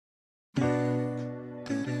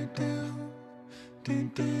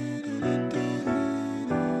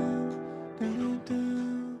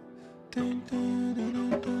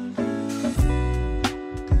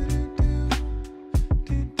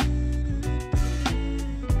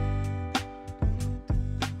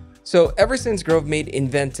So ever since Grovemade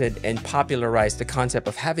invented and popularized the concept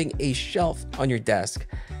of having a shelf on your desk,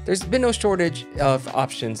 there's been no shortage of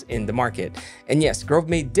options in the market. And yes,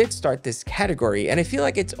 Grovemade did start this category, and I feel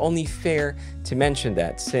like it's only fair to mention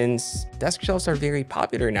that since desk shelves are very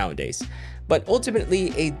popular nowadays. But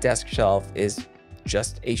ultimately, a desk shelf is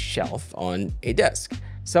just a shelf on a desk.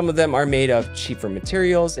 Some of them are made of cheaper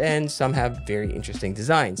materials and some have very interesting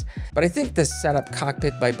designs. But I think the Setup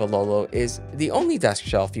Cockpit by Balolo is the only desk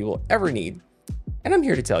shelf you will ever need, and I'm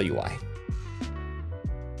here to tell you why.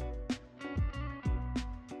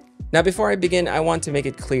 Now, before I begin, I want to make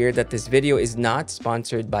it clear that this video is not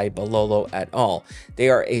sponsored by Balolo at all. They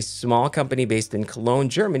are a small company based in Cologne,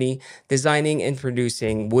 Germany, designing and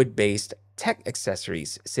producing wood-based tech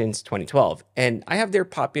accessories since 2012. And I have their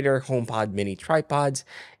popular HomePod mini tripods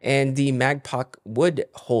and the MagPock wood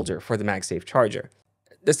holder for the MagSafe charger.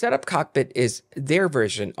 The Setup Cockpit is their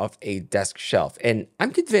version of a desk shelf, and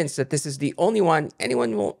I'm convinced that this is the only one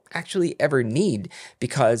anyone will actually ever need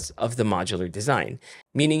because of the modular design,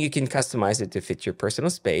 meaning you can customize it to fit your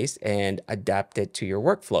personal space and adapt it to your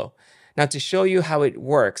workflow. Now, to show you how it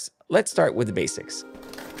works, let's start with the basics.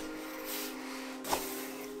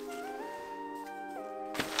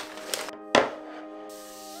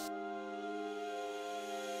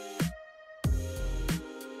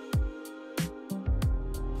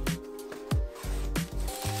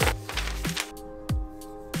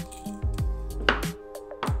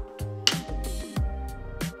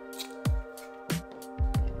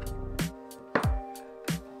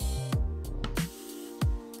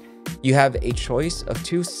 You have a choice of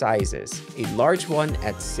two sizes, a large one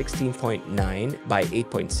at 16.9 by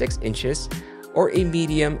 8.6 inches, or a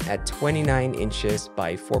medium at 29 inches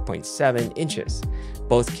by 4.7 inches.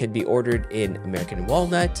 Both can be ordered in American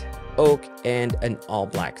walnut, oak, and an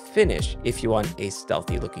all-black finish if you want a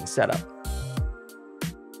stealthy looking setup.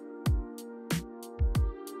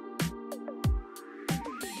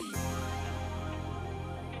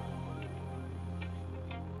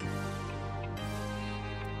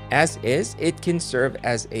 As is, it can serve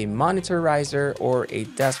as a monitor riser or a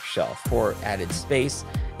desk shelf for added space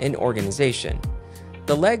and organization.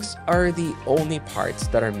 The legs are the only parts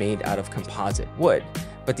that are made out of composite wood,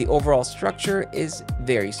 but the overall structure is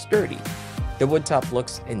very sturdy. The wood top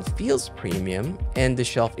looks and feels premium, and the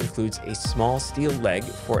shelf includes a small steel leg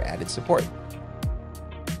for added support.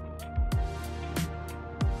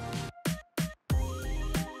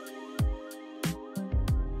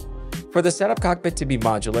 For the Setup Cockpit to be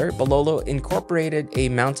modular, Balolo incorporated a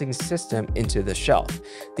mounting system into the shelf.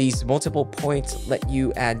 These multiple points let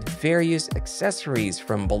you add various accessories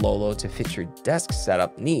from Balolo to fit your desk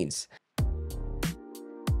setup needs.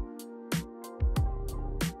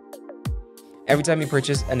 Every time you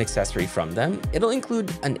purchase an accessory from them, it'll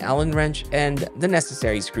include an Allen wrench and the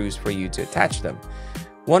necessary screws for you to attach them.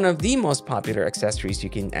 One of the most popular accessories you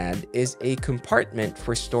can add is a compartment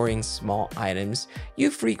for storing small items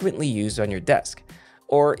you frequently use on your desk.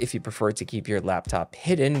 Or if you prefer to keep your laptop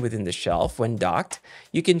hidden within the shelf when docked,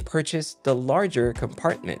 you can purchase the larger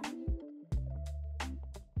compartment.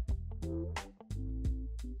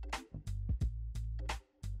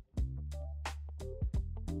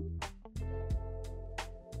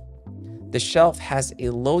 The shelf has a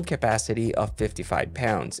load capacity of 55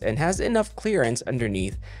 pounds and has enough clearance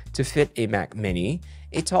underneath to fit a Mac Mini,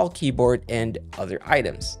 a tall keyboard, and other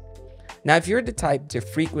items. Now, if you're the type to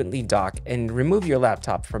frequently dock and remove your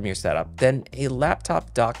laptop from your setup, then a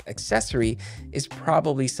laptop dock accessory is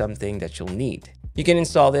probably something that you'll need. You can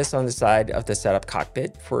install this on the side of the Setup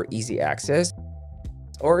Cockpit for easy access,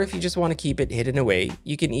 or if you just want to keep it hidden away,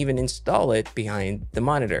 you can even install it behind the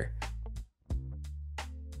monitor.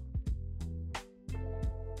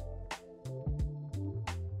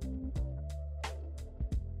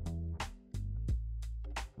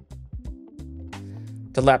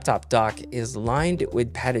 The laptop dock is lined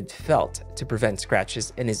with padded felt to prevent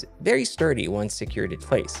scratches and is very sturdy once secured in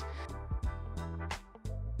place.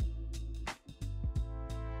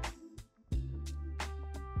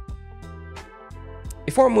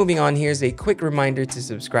 Before moving on, here's a quick reminder to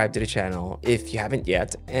subscribe to the channel if you haven't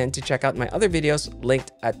yet, and to check out my other videos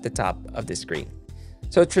linked at the top of the screen.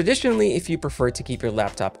 So traditionally, if you prefer to keep your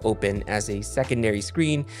laptop open as a secondary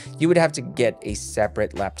screen, you would have to get a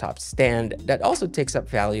separate laptop stand that also takes up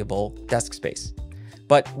valuable desk space.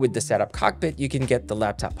 But with the Setup Cockpit, you can get the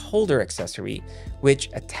laptop holder accessory, which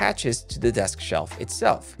attaches to the desk shelf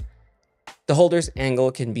itself. The holder's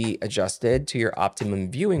angle can be adjusted to your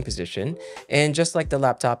optimum viewing position, and just like the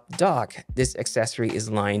laptop dock, this accessory is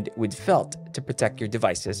lined with felt to protect your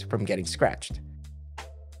devices from getting scratched.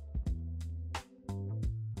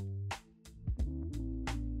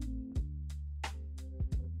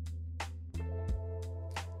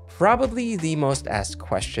 Probably the most asked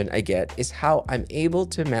question I get is how I'm able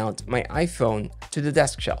to mount my iPhone to the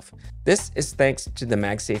desk shelf. This is thanks to the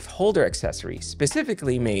MagSafe holder accessory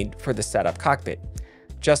specifically made for the Setup Cockpit.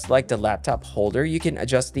 Just like the laptop holder, you can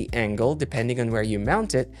adjust the angle depending on where you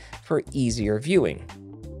mount it for easier viewing.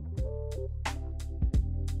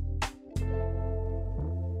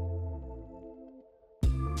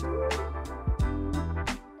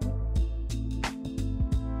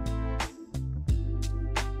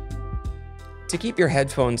 To keep your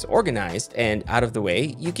headphones organized and out of the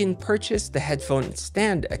way, you can purchase the headphone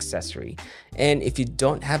stand accessory. And if you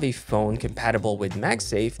don't have a phone compatible with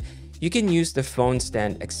MagSafe, you can use the phone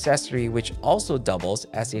stand accessory, which also doubles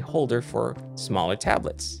as a holder for smaller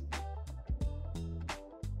tablets.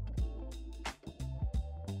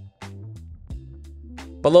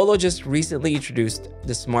 Balolo just recently introduced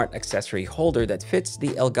the smart accessory holder that fits the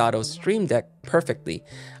Elgato Stream Deck perfectly.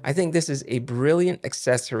 I think this is a brilliant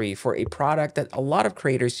accessory for a product that a lot of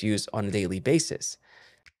creators use on a daily basis.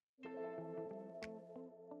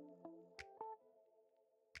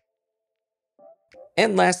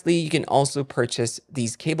 And lastly, you can also purchase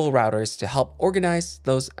these cable routers to help organize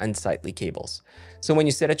those unsightly cables. So when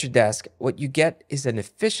you sit at your desk, what you get is an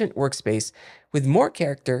efficient workspace with more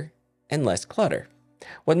character and less clutter.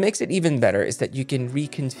 What makes it even better is that you can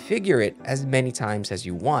reconfigure it as many times as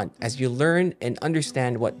you want as you learn and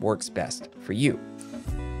understand what works best for you.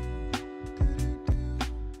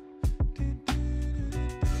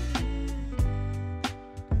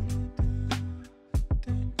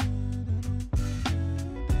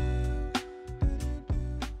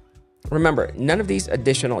 Remember, none of these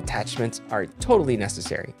additional attachments are totally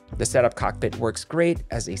necessary. The Setup Cockpit works great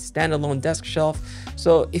as a standalone desk shelf,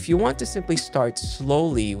 so if you want to simply start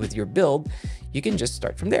slowly with your build, you can just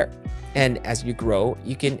start from there. And as you grow,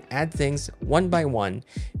 you can add things one by one,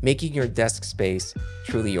 making your desk space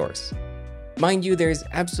truly yours. Mind you, there is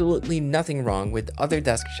absolutely nothing wrong with other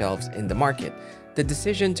desk shelves in the market. The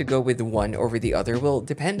decision to go with one over the other will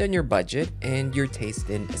depend on your budget and your taste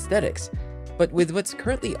in aesthetics. But with what's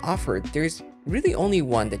currently offered, there's really only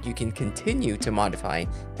one that you can continue to modify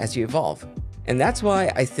as you evolve. And that's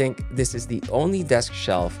why I think this is the only desk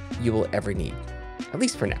shelf you will ever need, at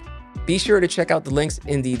least for now. Be sure to check out the links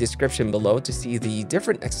in the description below to see the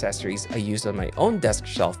different accessories I use on my own desk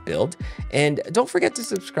shelf build. And don't forget to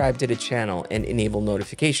subscribe to the channel and enable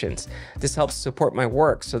notifications. This helps support my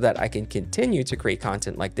work so that I can continue to create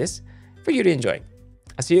content like this for you to enjoy.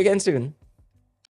 I'll see you again soon.